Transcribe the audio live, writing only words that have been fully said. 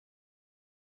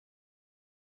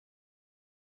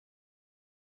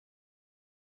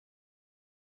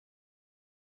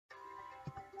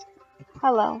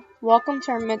Hello, welcome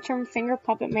to our midterm finger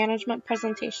puppet management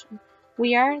presentation.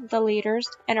 We are the leaders,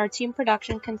 and our team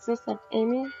production consists of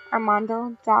Amy,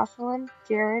 Armando, Jocelyn,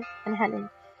 Jared, and Henning,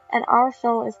 and our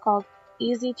show is called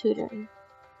Easy Tutoring.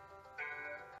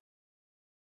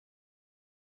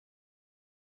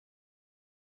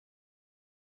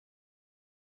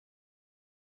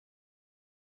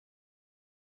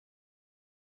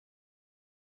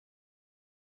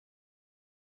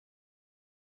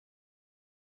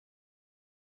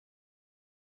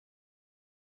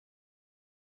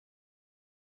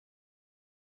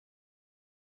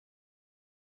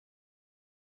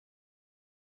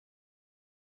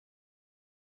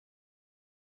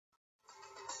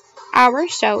 Our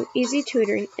show, Easy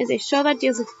Tutoring, is a show that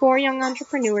deals with 4 young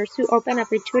entrepreneurs who open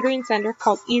up a tutoring center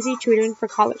called Easy Tutoring for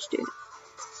college students.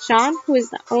 Sean, who is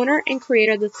the owner and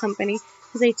creator of this company,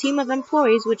 has a team of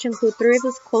employees which include 3 of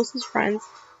his closest friends,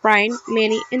 Brian,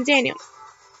 Manny, and Daniel.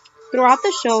 Throughout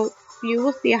the show, you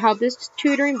will see how this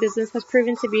tutoring business has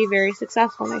proven to be very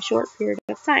successful in a short period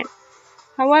of time.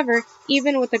 However,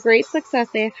 even with the great success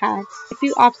they have had, a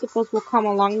few obstacles will come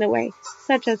along the way,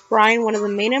 such as Brian, one of the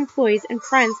main employees and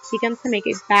friends, begins to make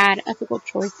a bad ethical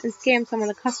choice and scam some of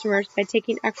the customers by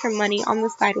taking extra money on the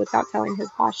side without telling his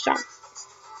boss, Sean.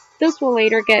 This will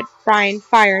later get Brian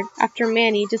fired after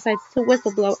Manny decides to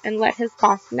whistleblow and let his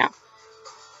boss know.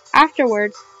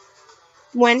 Afterwards,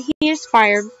 when he is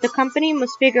fired, the company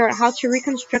must figure out how to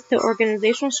reconstruct the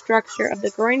organizational structure of the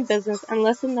growing business and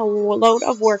lessen the load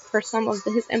of work for some of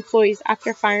his employees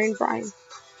after firing Brian.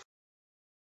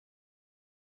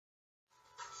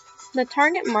 The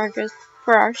target market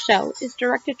for our show is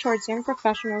directed towards young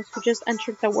professionals who just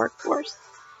entered the workforce.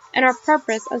 And our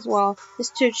purpose as well is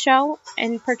to show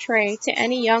and portray to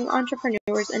any young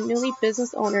entrepreneurs and newly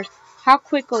business owners how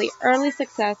quickly early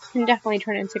success can definitely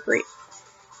turn into great.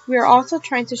 We are also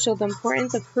trying to show the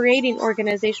importance of creating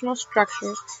organizational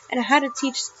structures and how to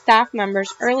teach staff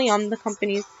members early on the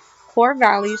company's core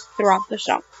values throughout the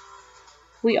show.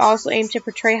 We also aim to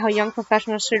portray how young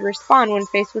professionals should respond when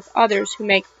faced with others who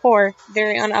make poor,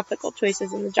 very unethical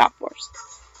choices in the job force.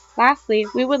 Lastly,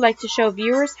 we would like to show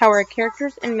viewers how our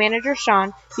characters and manager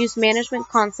Sean use management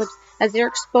concepts as they are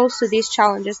exposed to these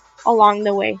challenges along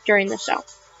the way during the show.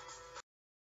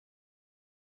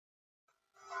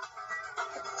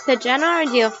 The general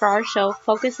idea for our show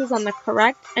focuses on the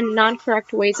correct and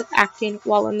non-correct ways of acting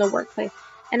while in the workplace,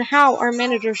 and how our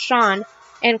manager Sean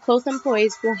and close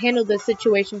employees will handle the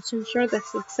situations to ensure the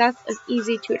success of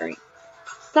Easy Tutoring.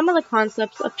 Some of the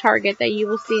concepts of target that you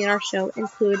will see in our show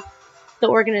include the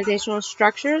organizational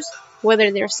structures,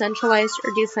 whether they're centralized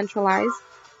or decentralized,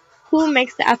 who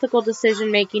makes the ethical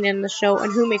decision making in the show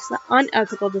and who makes the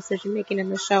unethical decision making in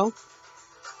the show,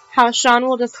 how Sean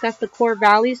will discuss the core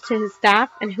values to his staff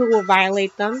and who will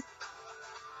violate them,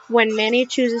 when Manny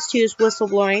chooses to use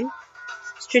whistleblowing,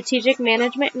 strategic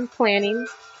management and planning,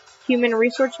 human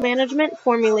resource management,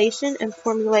 formulation and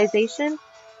formalization,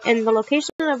 and the location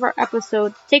of our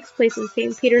episode takes place in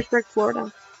St. Petersburg,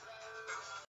 Florida.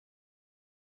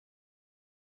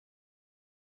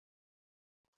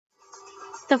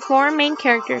 The 4 main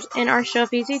characters in our show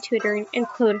of Easy Tutoring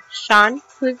include Sean,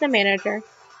 who's the manager,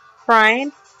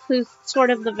 Brian, who's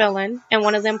sort of the villain and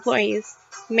one of the employees,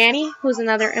 Manny, who's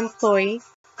another employee,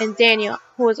 and Daniel,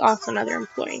 who is also another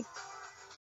employee.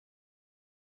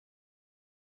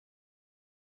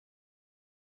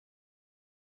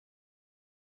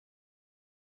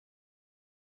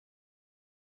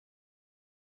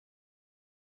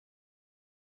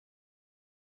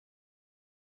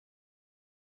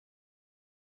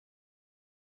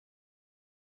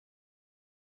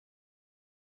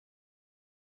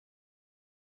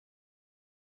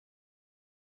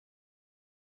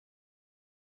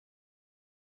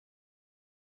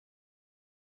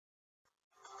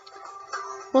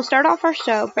 We'll start off our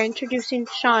show by introducing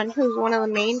Sean, who's one of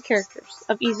the main characters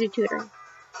of Easy Tutoring.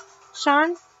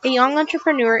 Sean, a young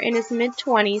entrepreneur in his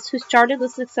mid-20s who started a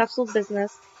successful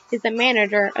business, is the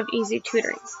manager of Easy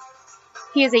Tutoring.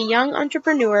 He is a young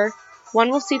entrepreneur. One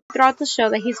will see throughout the show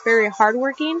that he's very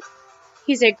hardworking.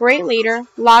 He's a great leader,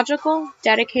 logical,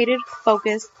 dedicated,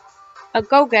 focused, a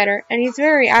go-getter, and he's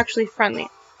very actually friendly.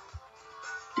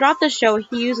 Throughout the show,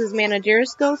 he uses managerial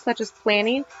skills such as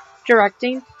planning,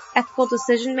 directing, ethical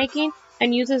decision-making,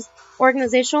 and uses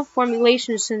organizational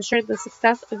formulations to ensure the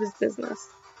success of his business.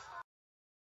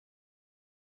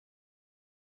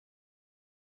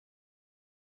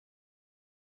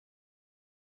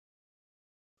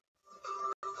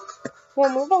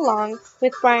 We'll move along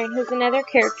with Brian, who's another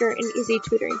character in Easy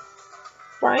Tutoring.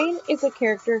 Brian is a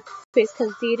character who is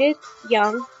conceited,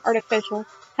 young, artificial,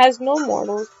 has no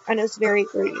morals, and is very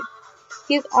greedy.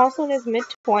 He is also in his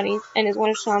mid-20s and is one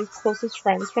of Sean's closest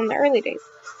friends from the early days.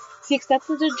 He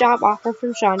accepted a job offer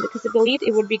from Sean because he believed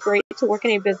it would be great to work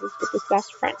in a business with his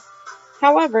best friend.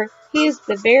 However, he is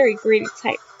the very greedy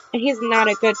type, and he is not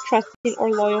a good, trusting,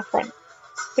 or loyal friend.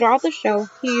 Throughout the show,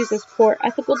 he uses poor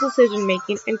ethical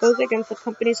decision-making and goes against the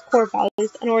company's core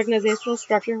values and organizational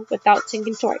structure without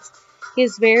thinking twice. He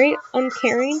is very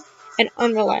uncaring and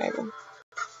unreliable.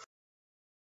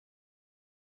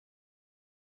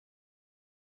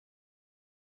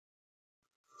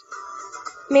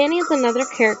 Manny is another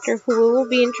character who we will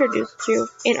be introduced to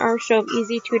in our show of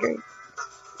Easy Tutoring.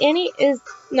 Manny is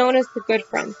known as the good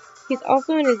friend. He's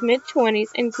also in his mid-20s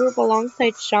and grew up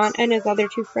alongside Sean and his other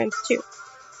two friends too.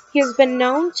 He has been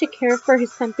known to care for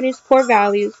his company's core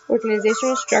values,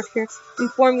 organizational structure,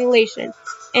 and formulation,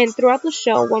 and throughout the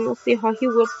show one will see how he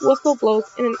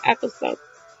whistle-blows in an episode.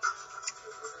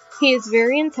 He is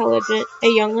very intelligent, a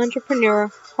young entrepreneur,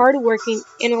 hard-working,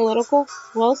 analytical,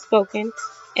 well-spoken,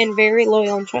 and very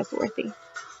loyal and trustworthy.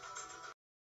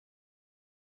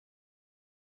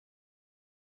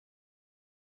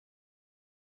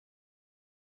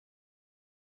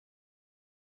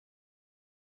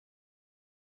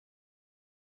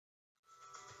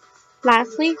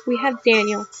 Lastly, we have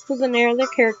Daniel, who's another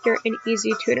character in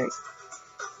Easy Tutoring.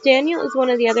 Daniel is one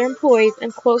of the other employees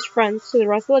and close friends to the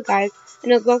rest of the guys,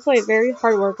 and is also a very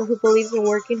hard worker who believes in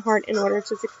working hard in order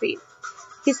to succeed.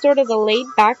 He's sort of a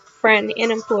laid-back friend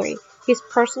and employee. He's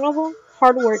personable,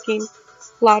 hardworking,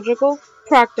 logical,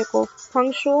 practical,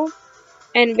 punctual,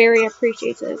 and very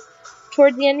appreciative.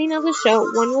 Toward the ending of the show,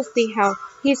 one will see how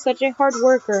he's such a hard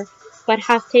worker, but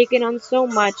has taken on so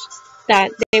much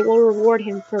that they will reward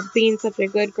him for being such a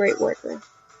good, great worker.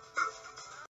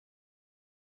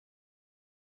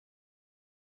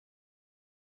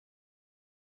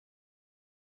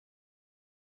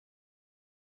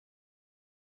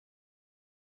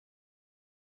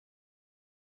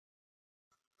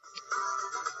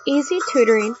 Easy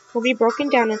Tutoring will be broken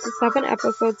down into 7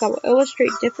 episodes that will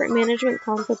illustrate different management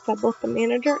concepts that both the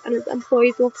manager and his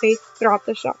employees will face throughout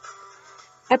the show.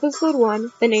 Episode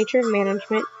 1, The Nature of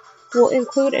Management, will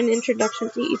include an introduction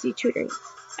to Easy Tutoring.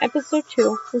 Episode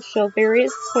 2 will show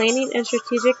various planning and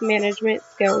strategic management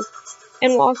skills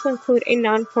and will also include a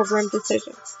non-program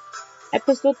decision.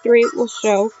 Episode 3 will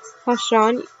show how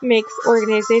Sean makes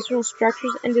organizational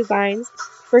structures and designs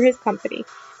for his company,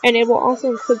 and it will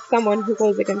also include someone who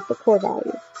goes against the core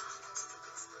values.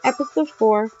 Episode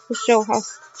 4 will show how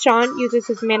Sean uses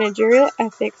his managerial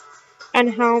ethics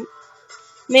and how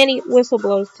Manny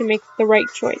whistleblows to make the right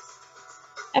choice.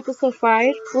 Episode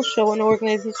 5 will show an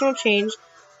organizational change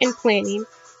in planning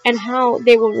and how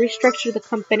they will restructure the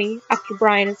company after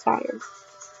Brian is fired.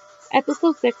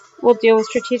 Episode 6 will deal with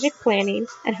strategic planning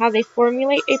and how they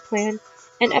formulate a plan,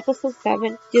 and Episode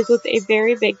 7 deals with a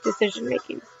very big decision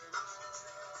making.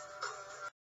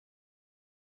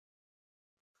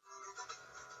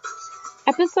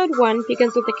 Episode 1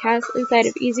 begins with the cast inside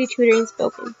of Easy Tutoring's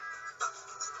building.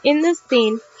 In this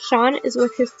scene, Sean is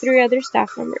with his 3 other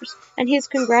staff members, and he is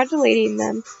congratulating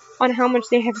them on how much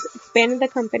they have expanded the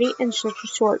company in such a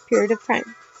short period of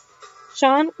time.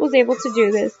 Sean was able to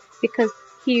do this because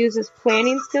he uses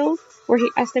planning skills, where he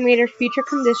estimated future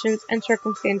conditions and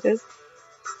circumstances.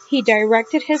 He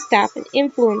directed his staff and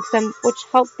influenced them, which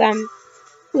helped them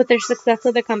with their success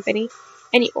of the company,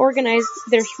 and he organized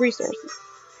their resources.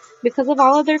 Because of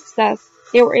all of their success,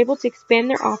 they were able to expand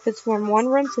their office from 1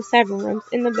 room to 7 rooms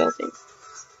in the building.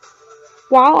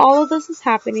 While all of this is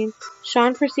happening,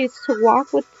 Sean proceeds to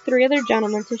walk with 3 other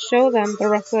gentlemen to show them the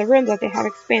rest of the rooms that they have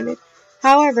expanded.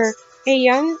 However, a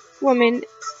young woman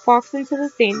walks into the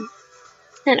scene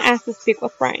and asks to speak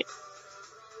with Brian.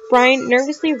 Brian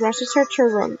nervously rushes her to her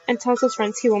room and tells his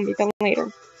friends he will meet them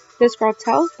later. This girl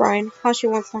tells Brian how she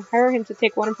wants to hire him to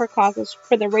take one of her classes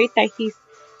for the rate that he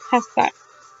has set.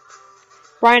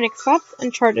 Brian accepts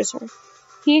and charges her.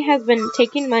 He has been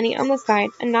taking money on the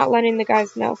side and not letting the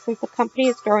guys know since the company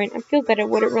is growing and feels that it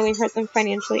wouldn't really hurt them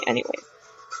financially anyway.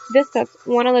 This sets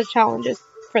one of the challenges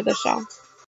for the show.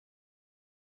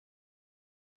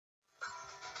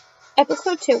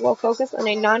 Episode 2 will focus on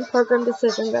a non-program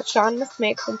decision that Sean must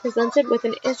make when presented with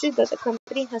an issue that the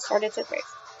company has started to face.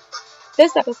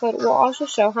 This episode will also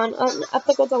show how an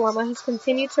unethical dilemma has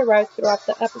continued to rise throughout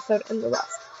the episode and the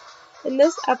rest. In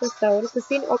this episode, the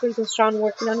scene opens with Sean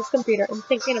working on his computer and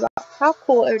thinking about how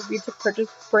cool it would be to purchase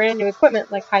brand new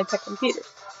equipment like high-tech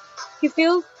computers. He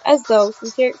feels as though,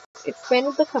 since he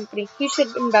expanded the company, he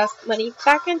should invest money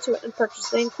back into it and purchase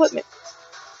the equipment.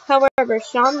 However,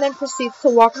 Sean then proceeds to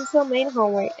walk into the main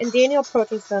hallway, and Daniel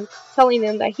approaches them, telling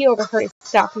them that he overheard a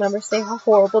staff member say how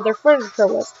horrible their furniture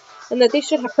was, and that they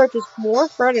should have purchased more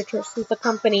furniture since the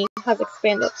company has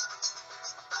expanded.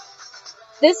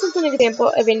 This is an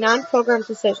example of a non-programmed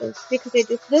decision because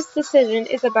this decision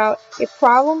is about a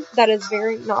problem that is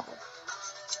very novel.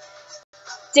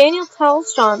 Daniel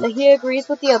tells Sean that he agrees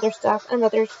with the other staff and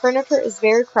that their furniture is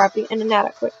very crappy and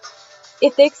inadequate.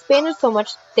 If they expanded so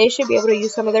much, they should be able to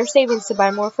use some of their savings to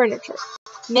buy more furniture.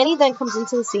 Manny then comes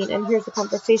into the scene and hears the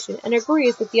conversation and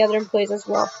agrees with the other employees as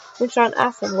well when Sean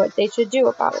asks him what they should do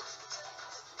about it.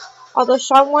 Although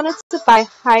Sean wanted to buy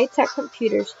high-tech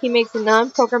computers, he makes a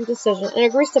non-programmed decision and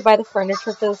agrees to buy the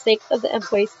furniture for the sake of the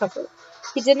employees' comfort.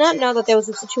 He did not know that there was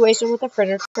a situation with the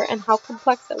furniture and how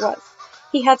complex it was.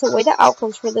 He had to weigh the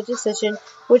outcomes for the decision,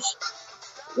 which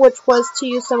was to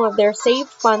use some of their saved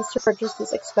funds to purchase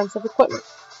this expensive equipment.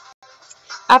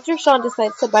 After Sean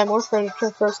decides to buy more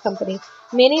furniture for his company,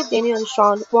 Manny, Daniel, and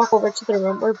Sean walk over to the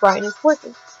room where Brian is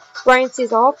working. Brian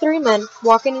sees all three men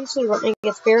walking into the room and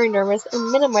gets very nervous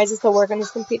and minimizes the work on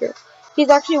his computer. He's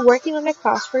actually working on a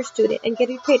class for a student and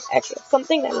getting paid extra,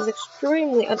 something that is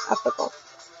extremely unethical.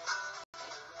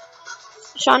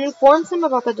 Sean informs him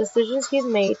about the decisions he's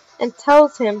made and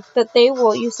tells him that they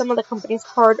will use some of the company's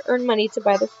hard-earned money to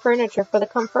buy the furniture for the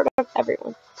comfort of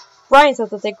everyone. Brian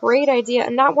says it's a great idea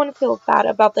and not want to feel bad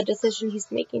about the decision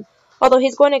he's making, although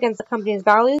he's going against the company's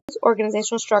values,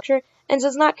 organizational structure, and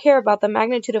does not care about the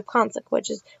magnitude of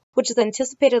consequences, which is the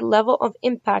anticipated level of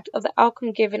impact of the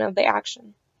outcome given of the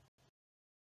action.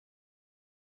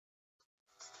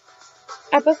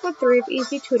 Episode 3 of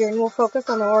Easy Tutoring will focus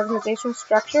on the organizational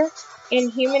structure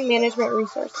and human management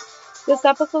resources. This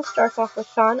episode starts off with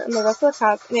Sean and the rest of the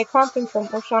cast in a conference room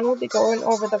where Sean will be going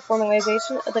over the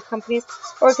formalization of the company's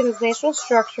organizational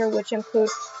structure, which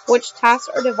includes which tasks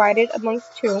are divided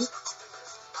amongst two,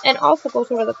 and also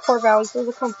goes over the core values of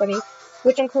the company,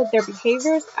 which include their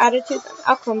behaviors, attitudes, and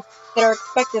outcomes that are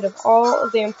expected of all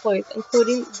of the employees,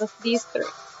 including these three.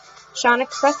 Sean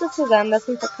expresses to them that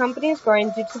since the company is growing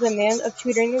due to the demand of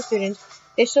tutoring their students,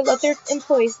 they should let their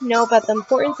employees know about the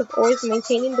importance of always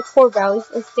maintaining the core values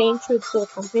and staying true to the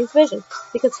company's vision,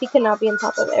 because he cannot be on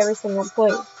top of every single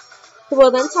employee. He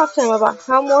will then talk to them about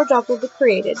how more jobs will be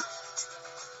created.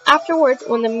 Afterwards,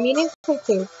 when the meeting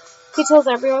concludes, he tells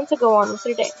everyone to go on with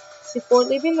their day. Before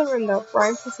leaving the room, though,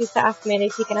 Brian proceeds to ask Manny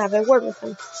if he can have a word with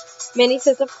him. Manny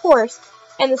says of course,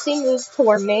 and the scene moves to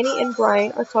where Manny and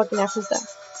Brian are talking at his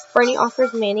desk. Brian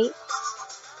offers Manny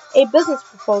a business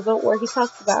proposal where he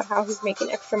talks about how he's making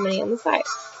extra money on the side.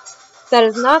 That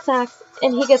is not taxed,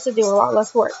 and he gets to do a lot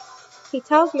less work. He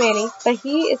tells Manny that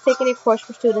he is taking a course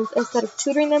for students instead of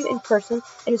tutoring them in person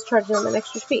and is charging them an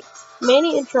extra fee.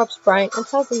 Manny interrupts Brian and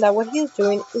tells him that what he is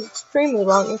doing is extremely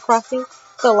wrong and crossing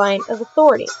the line of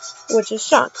authority, which is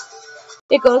Sean.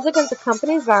 It goes against the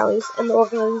company's values and the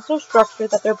organizational structure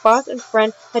that their boss and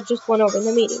friend had just went over in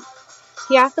the meeting.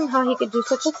 He asks him how he could do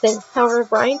such a thing. However,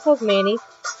 Brian tells Manny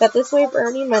that this way of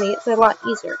earning money is a lot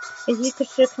easier, and he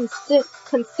should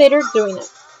consider doing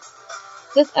it.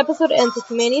 This episode ends with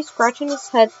Manny scratching his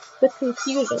head with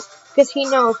confusion because he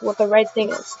knows what the right thing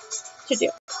is to do.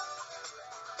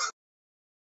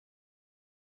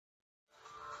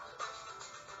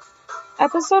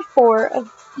 Episode 4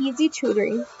 of Easy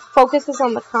Tutoring focuses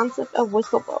on the concept of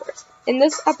whistleblowers. In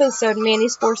this episode, Manny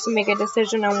is forced to make a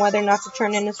decision on whether or not to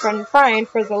turn in his friend Brian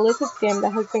for the illicit scam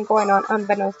that has been going on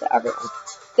unbeknownst to everyone.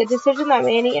 The decision that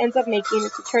Manny ends up making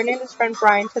is to turn in his friend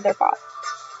Brian to their boss,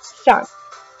 Sean.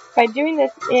 By doing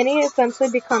this, Manny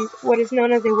essentially becomes what is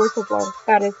known as a whistleblower,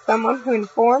 that is, someone who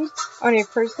informs on a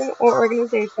person or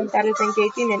organization that is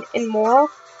engaging in immoral,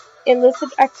 illicit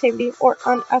activity, or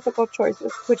unethical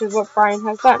choices, which is what Brian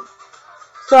has done.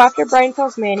 So after Brian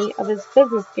tells Manny of his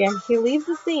business scam, he leaves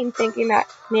the scene thinking that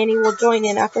Manny will join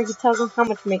in after he tells him how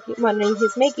much money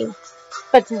he's making.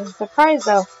 But to his surprise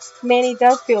though, Manny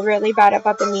does feel really bad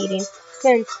about the meeting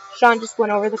since Sean just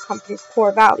went over the company's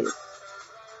core values.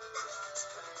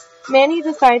 Manny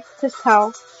decides to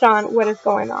tell Sean what is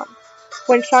going on.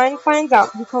 When Sean finds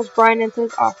out, he calls Brian into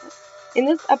his office. In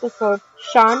this episode,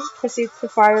 Sean proceeds to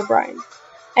fire Brian.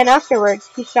 And afterwards,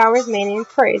 he showers Manny in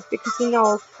praise because he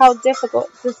knows how difficult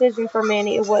a decision for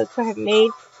Manny it was to have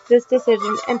made this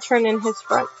decision and turn in his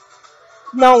friend,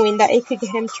 knowing that it could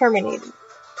get him terminated.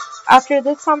 After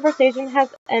this conversation has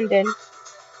ended,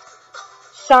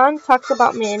 Sean talks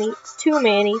about Manny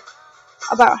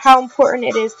about how important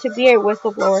it is to be a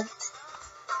whistleblower.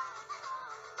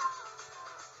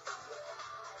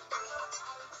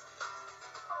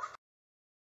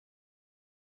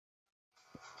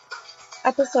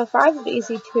 Episode 5 of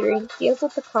Easy Tutoring deals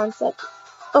with the concept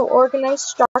of organized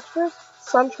structures,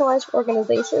 centralized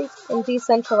organizations, and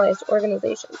decentralized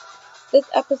organizations. This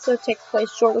episode takes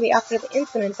place shortly after the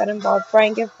incident that involved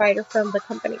Brian getting fired from the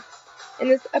company. In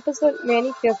this episode,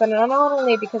 Manny feels that not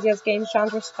only because he has gained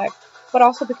Sean's respect, but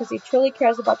also because he truly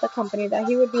cares about the company, that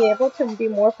he would be able to be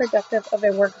more productive of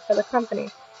a worker for the company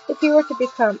if he were to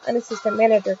become an assistant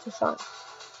manager to Sean.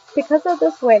 Because of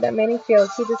this way that Manny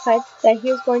feels, he decides that he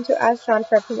is going to ask Sean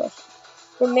for a promotion.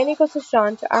 When Manny goes to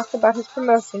Sean to ask about his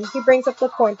promotion, he brings up the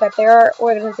point that there are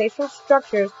organizational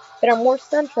structures that are more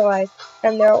centralized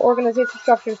and there are organizational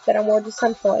structures that are more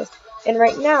decentralized. And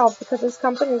right now, because this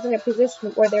company is in a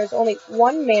position where there is only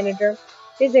one manager,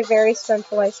 it is a very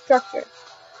centralized structure,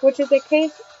 which is a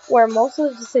case where most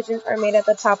of the decisions are made at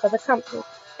the top of the company,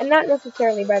 and not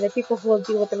necessarily by the people who will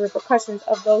deal with the repercussions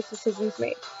of those decisions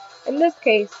made. In this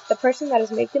case, the person that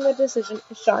is making the decision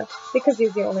is Sean, because he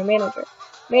is the only manager.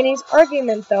 Manny's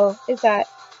argument, though, is that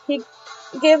he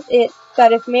gives it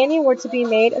that if Manny were to be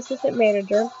made assistant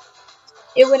manager,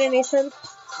 it would, in a sense,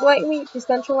 slightly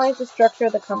decentralize the structure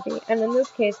of the company, and in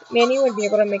this case, Manny would be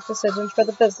able to make decisions for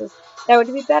the business. That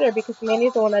would be better because Manny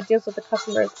is the one that deals with the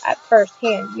customers at first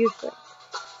hand, usually.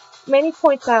 Manny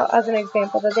points out as an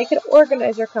example that they could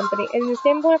organize their company in a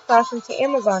similar fashion to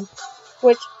Amazon,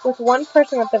 which with one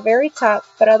person at the very top,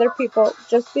 but other people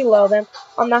just below them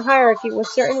on the hierarchy with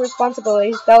certain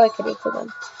responsibilities delegated to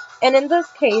them. And in this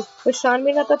case, with Sean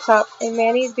being at the top and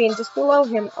Manny being just below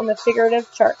him on the figurative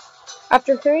chart.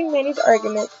 After hearing Manny's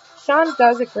argument, Sean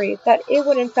does agree that it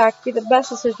would in fact be the best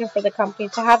decision for the company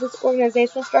to have this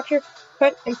organizational structure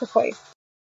put into place.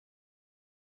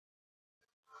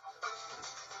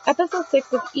 Episode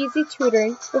 6 of Easy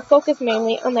Tutoring will focus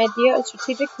mainly on the idea of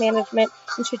strategic management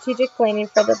and strategic planning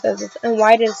for the business and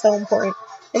why it is so important.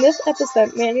 In this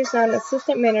episode, Manny is now an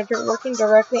assistant manager working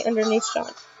directly underneath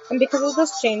Sean, and because of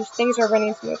this change, things are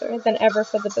running smoother than ever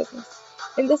for the business.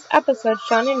 In this episode,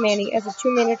 Sean and Manny, as the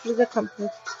two managers of the company,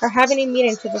 are having a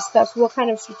meeting to discuss what kind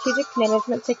of strategic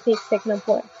management techniques they can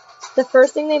employ. The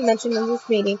first thing they mention in this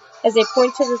meeting, as they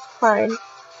point to this plan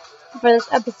for this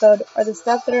episode, are the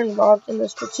steps that are involved in the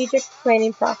strategic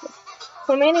planning process.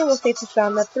 So Manny will say to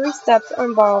Sean that 3 steps are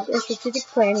involved in strategic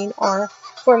planning are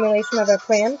formulation of a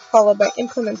plan, followed by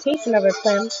implementation of a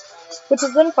plan, which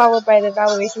is then followed by the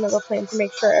evaluation of a plan to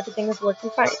make sure everything is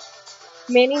working fine.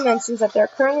 Manny mentions that they're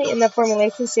currently in the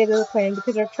formulation stage of the plan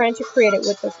because they're trying to create it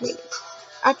with this meeting.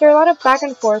 After a lot of back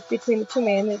and forth between the two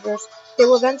managers, they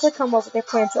will eventually come up with a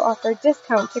plan to offer a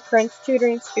discount to current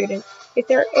tutoring students if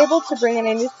they are able to bring in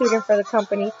a new student for the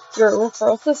company through a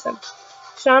referral system.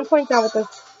 Sean points out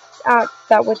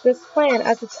that with this plan,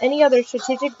 as with any other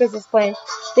strategic business plan,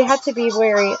 they have to be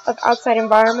wary of outside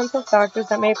environmental factors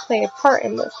that may play a part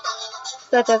in this,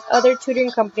 such as other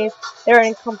tutoring companies that are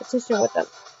in competition with them.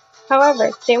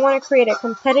 However, they want to create a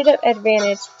competitive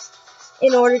advantage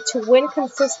in order to win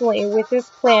consistently with this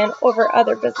plan over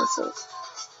other businesses.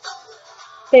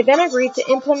 They then agree to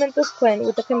implement this plan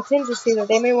with the contingency that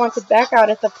they may want to back out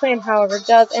if the plan, however,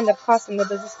 does end up costing the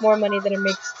business more money than it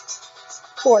makes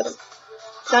for them.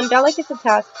 Sean delegates the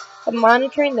task of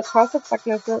monitoring the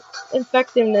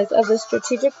cost-effectiveness of this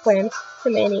strategic plan to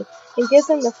Manny and gives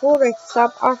him the full right to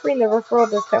stop offering the referral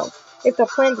discount if the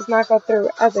plan does not go through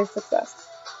as a success.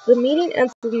 The meeting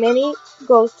ends with Manny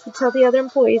goes to tell the other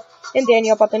employees and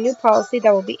Daniel about the new policy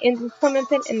that will be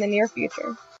implemented in the near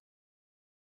future.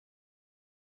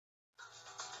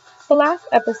 The last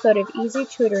episode of Easy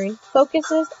Tutoring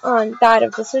focuses on that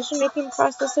of decision-making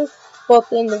processes,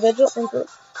 both individual and group.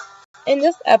 In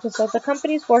this episode, the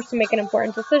company is forced to make an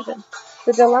important decision.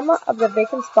 The dilemma of the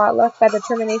vacant spot left by the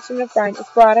termination of Brian is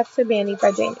brought up to Manny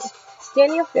by Daniel.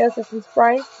 Daniel feels that since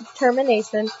Brian's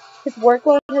termination, his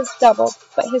workload has doubled,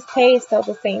 but his pay is still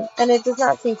the same, and it does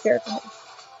not seem fair to him.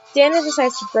 Daniel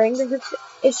decides to bring this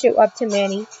issue up to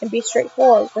Manny and be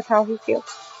straightforward with how he feels.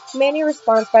 Manny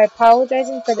responds by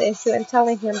apologizing for the issue and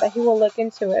telling him that he will look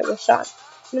into it with Sean,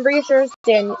 and reassures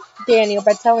Daniel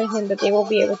by telling him that they will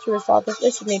be able to resolve this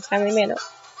issue in a timely manner.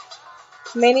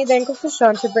 Manny then goes to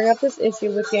Sean to bring up this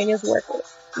issue with Daniel's workload.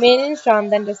 Manny and Sean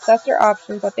then discuss their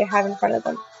options that they have in front of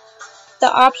them.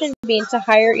 The option being to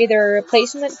hire either a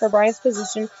replacement for Brian's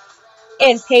position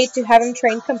and pay to have him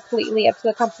trained completely up to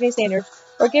the company standards,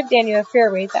 or give Daniel a fair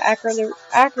rate that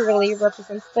accurately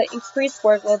represents the increased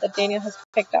workload that Daniel has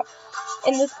picked up.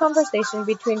 In this conversation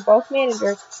between both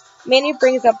managers, Manny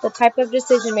brings up the type of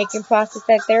decision-making process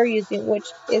that they're using, which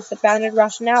is the bounded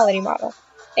rationality model,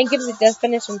 and gives a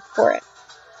definition for it.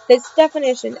 This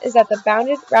definition is that the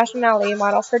bounded rationality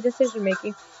model for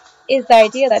decision-making is the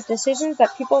idea that decisions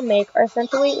that people make are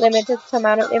essentially limited to the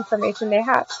amount of information they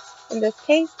have. In this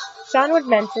case, Sean would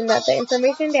mention that the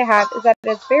information they have is that it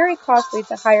is very costly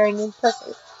to hire a new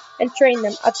person and train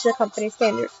them up to the company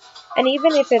standards. And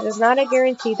even if it is not a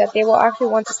guarantee that they will actually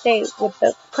want to stay with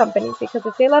the company, because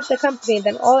if they left the company,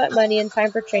 then all that money and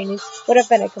time for training would have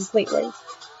been a complete waste.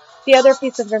 The other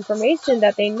piece of information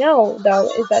that they know, though,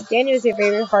 is that Daniel is a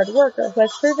very hard worker who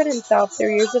has proven himself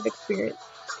through years of experience,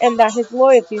 and that his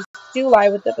loyalties do lie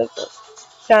with the business.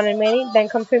 Sean and Manny then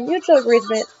come to a mutual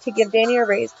agreement to give Daniel a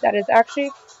raise that is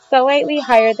actually slightly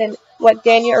higher than what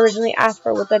Daniel originally asked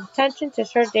for, with the intention to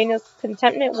show Daniel's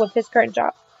contentment with his current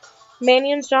job.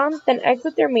 Manny and Sean then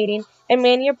exit their meeting, and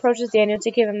Manny approaches Daniel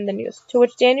to give him the news, to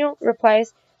which Daniel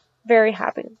replies, very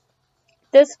happy.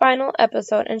 This final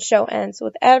episode and show ends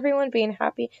with everyone being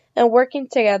happy and working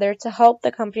together to help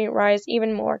the company rise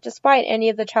even more, despite any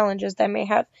of the challenges that may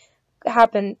have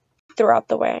happened throughout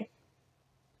the way.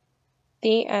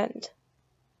 The end.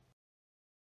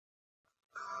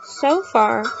 So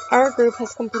far, our group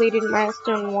has completed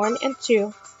milestone 1 and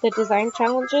 2, the design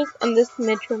challenges, and this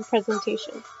midterm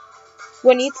presentation.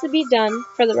 What needs to be done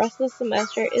for the rest of the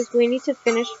semester is we need to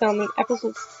finish filming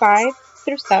episodes 5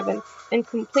 through 7 and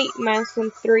complete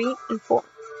milestones 3 and 4.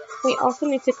 We also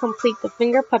need to complete the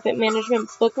finger puppet management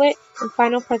booklet and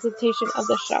final presentation of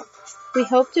the show. We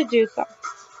hope to do so.